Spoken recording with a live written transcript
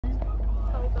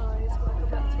welcome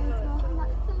back to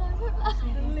Life.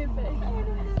 And Libby.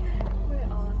 We're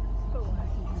on the way.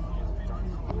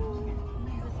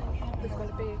 We've got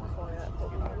to be quiet, but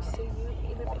we will see you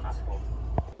in a bit.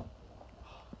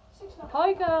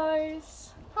 Hi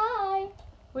guys! Hi!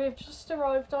 We've just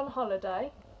arrived on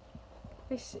holiday.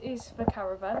 This is the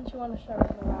caravan. Do you want to show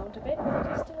them around a bit?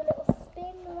 Just do a little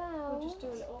spin around. We'll just do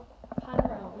a little pan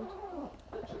around.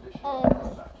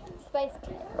 So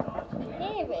basically,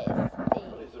 here is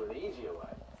the. Is there an easier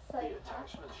way? So, The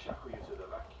attachments shackle you to the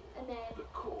vacuum. and then The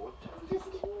cord turns just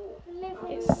into the wall. little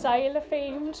It's sailor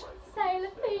themed. sailor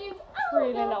themed. It's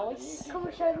really nice. Come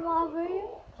and show them our room.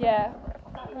 Yeah,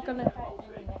 we're gonna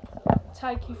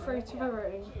take you through to the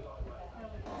room.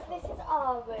 This is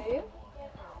our room.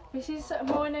 This is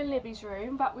mine and Libby's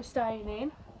room that we're staying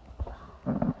in.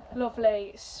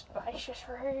 Lovely, spacious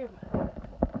room.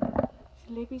 It's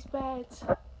Libby's bed.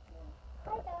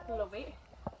 Hi guys. Love it.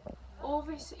 All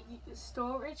this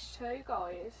storage too,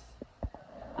 guys.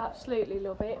 Absolutely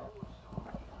love it.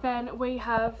 Then we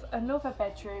have another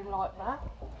bedroom like that.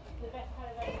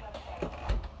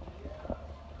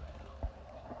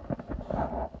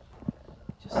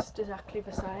 Just exactly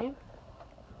the same.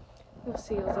 You'll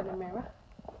see us in a mirror.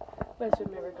 Where's the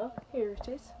mirror gone? Here it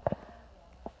is.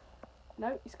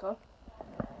 No, it's gone.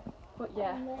 But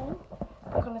yeah, And then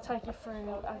I'm going to take you through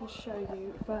and show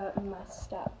you the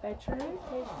master bedroom.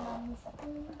 here's Mum's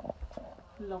room.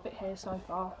 Love it here so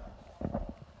far.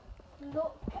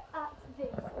 Look at this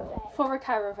bed. For a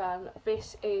caravan,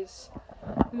 this is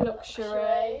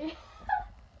luxury.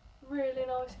 Really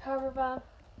nice caravan.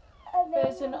 And then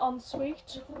There's an ensuite.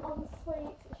 there's an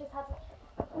ensuite. It just has.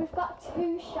 We've got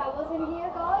 2 showers in here,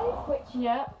 guys. Which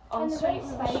Yeah, and ensuite very with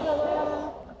a spacious.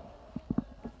 shower.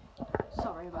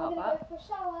 Sorry I'm about gonna that. go for a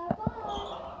shower.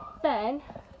 Bye. Then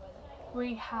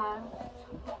we have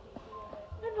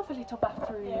another little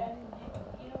bathroom.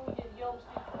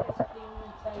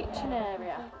 Kitchen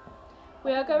area.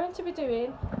 We are going to be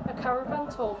doing a caravan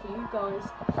tour for you guys,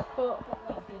 but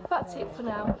that's it for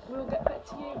now. We'll get back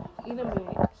to you in a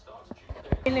minute. Me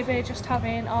and Libby are just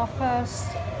having our first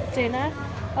dinner.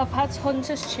 I've had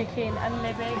Hunter's chicken and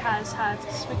Libby has had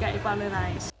spaghetti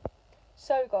bolognese.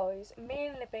 So guys, me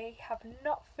and Libby have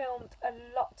not filmed a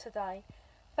lot today.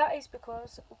 That is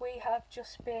because we have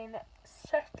just been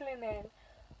settling in,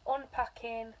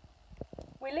 unpacking.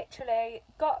 We literally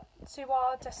got to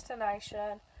our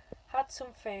destination, had some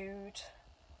food,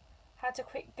 had a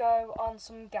quick go on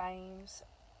some games,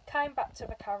 came back to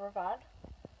the caravan.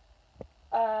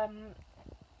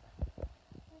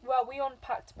 Well, we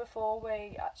unpacked before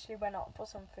we actually went out for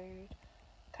some food,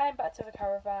 came back to the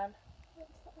caravan,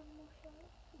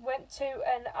 went to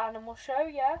an animal show,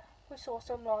 yeah. We saw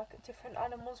some like different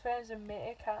animals. There's a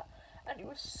meerkat and it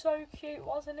was so cute,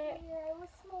 wasn't it? Yeah, it was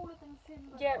smaller than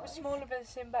Simba. Yeah, it was smaller than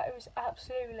Simba. It was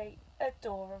absolutely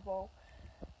adorable.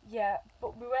 Yeah,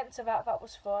 but we went to that. That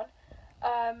was fun.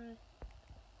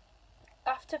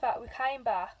 After that, we came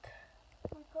back.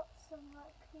 We got some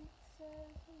like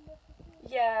pizzas and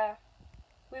everything. Yeah,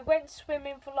 we went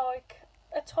swimming for like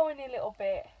a tiny little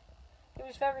bit. It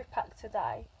was very packed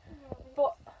today. Yeah,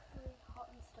 But really hot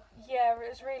and stuff. yeah, it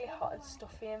was really hot and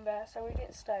stuffy in there, so we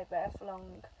didn't stay there for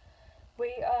long.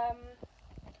 We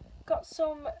got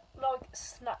some like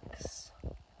snacks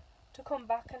to come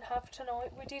back and have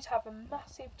tonight. We did have a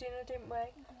massive dinner, didn't we?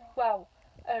 Yeah. Well,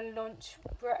 a lunch,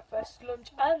 breakfast,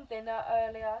 lunch and dinner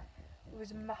earlier. It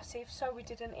was massive, so we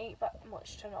didn't eat that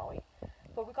much tonight.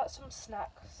 But we got some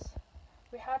snacks.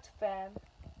 We had them,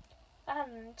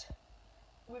 and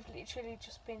we've literally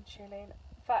just been chilling.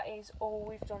 That is all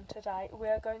we've done today. We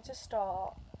are going to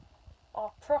start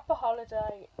our proper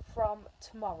holiday from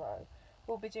tomorrow.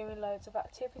 We'll be doing loads of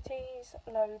activities,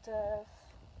 loads of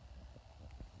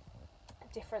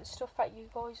different stuff that you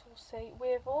guys will see.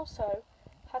 We've also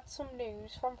had some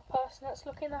news from the person that's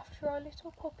looking after our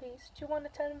little puppies. Do you want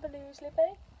to tell them the news,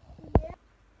 Libby? Yeah.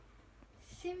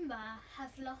 Simba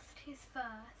has lost his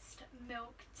first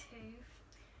milk tooth.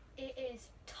 It is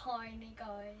tiny,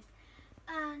 guys,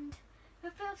 and we're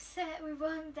a bit upset we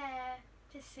weren't there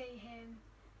to see him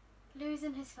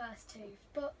losing his first tooth,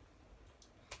 but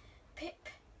Pip,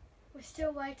 we're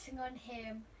still waiting on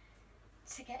him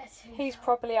to get a tooth. He's out.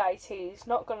 probably 80s,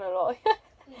 not gonna lie.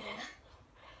 Yeah.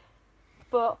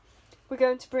 But we're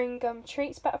going to bring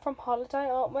treats back from holiday,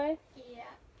 aren't we? Yeah,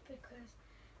 because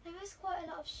there is quite a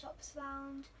lot of shops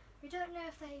around. We don't know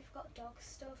if they've got dog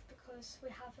stuff because we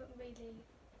haven't really.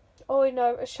 Oh, I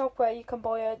know a shop where you can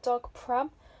buy a dog pram,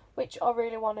 which I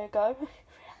really want to go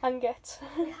and get.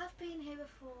 We have been here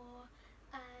before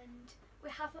and we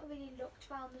haven't really looked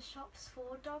around the shops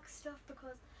for dog stuff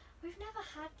because we've never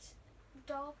had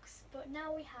dogs, but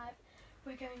now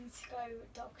we're going to go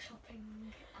dog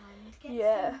shopping and get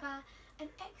Yeah. Simba an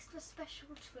extra special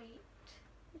treat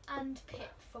and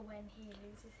Pip for when he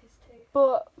loses his tooth.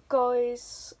 But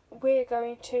guys, we're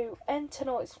going to end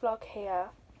tonight's vlog here.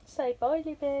 Say bye,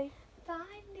 Libby.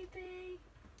 Bye, Libby.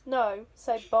 No,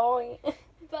 say bye.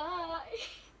 Bye.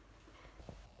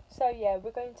 So yeah,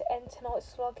 we're going to end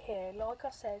tonight's vlog here. Like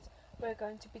I said, we're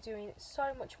going to be doing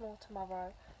so much more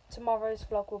tomorrow. Tomorrow's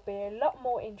vlog will be a lot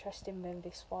more interesting than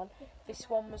this one. This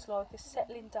one was like a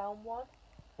settling down one.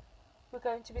 We're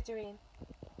going to be doing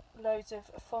loads of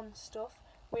fun stuff.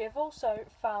 We have also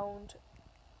found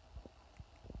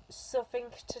something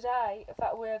today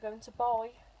that we're going to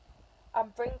buy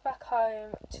and bring back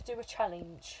home to do a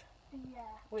challenge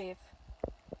with.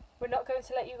 We're not going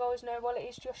to let you guys know what it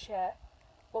is just yet,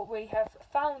 but we have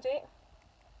found it.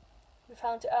 We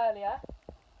found it earlier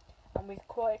and we're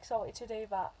quite excited to do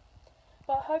that.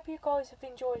 But I hope you guys have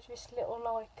enjoyed this little,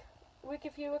 like, we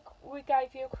gave you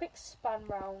a quick span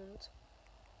round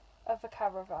of a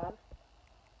caravan.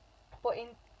 But in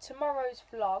tomorrow's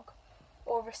vlog,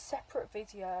 or a separate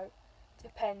video,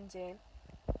 depending,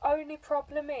 only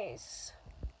problem is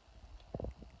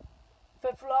the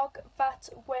vlog that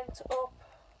went up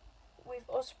with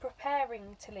us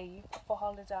preparing to leave for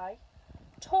holiday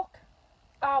took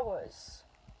hours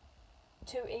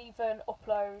to even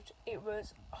upload. It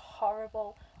was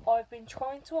horrible. I've been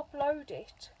trying to upload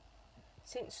it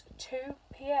since 2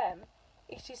 PM.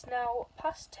 It is now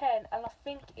past 10 and I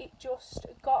think it just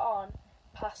got on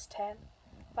past 10.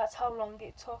 That's how long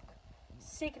it took.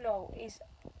 Signal is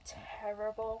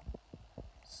terrible.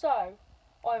 So,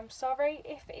 I'm sorry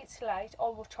if it's late. I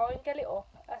will try and get it up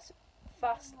as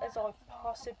fast as I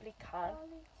possibly can.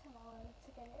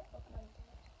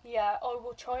 Yeah, I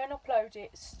will try and upload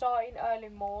it starting early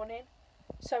morning.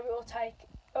 So it will take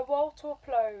a while to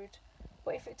upload,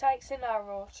 but if it takes an hour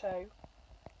or two,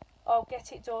 I'll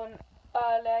get it done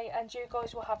early and you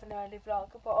guys will have an early vlog.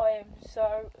 But I am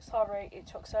so sorry it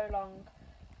took so long.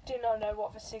 Did not know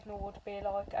what the signal would be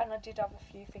like, and I did have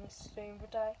a few things to do in the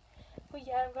day. But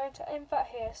yeah, I'm going to end that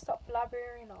here, stop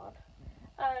blabbering on,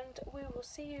 and we will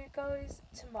see you guys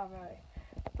tomorrow.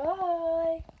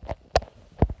 Bye!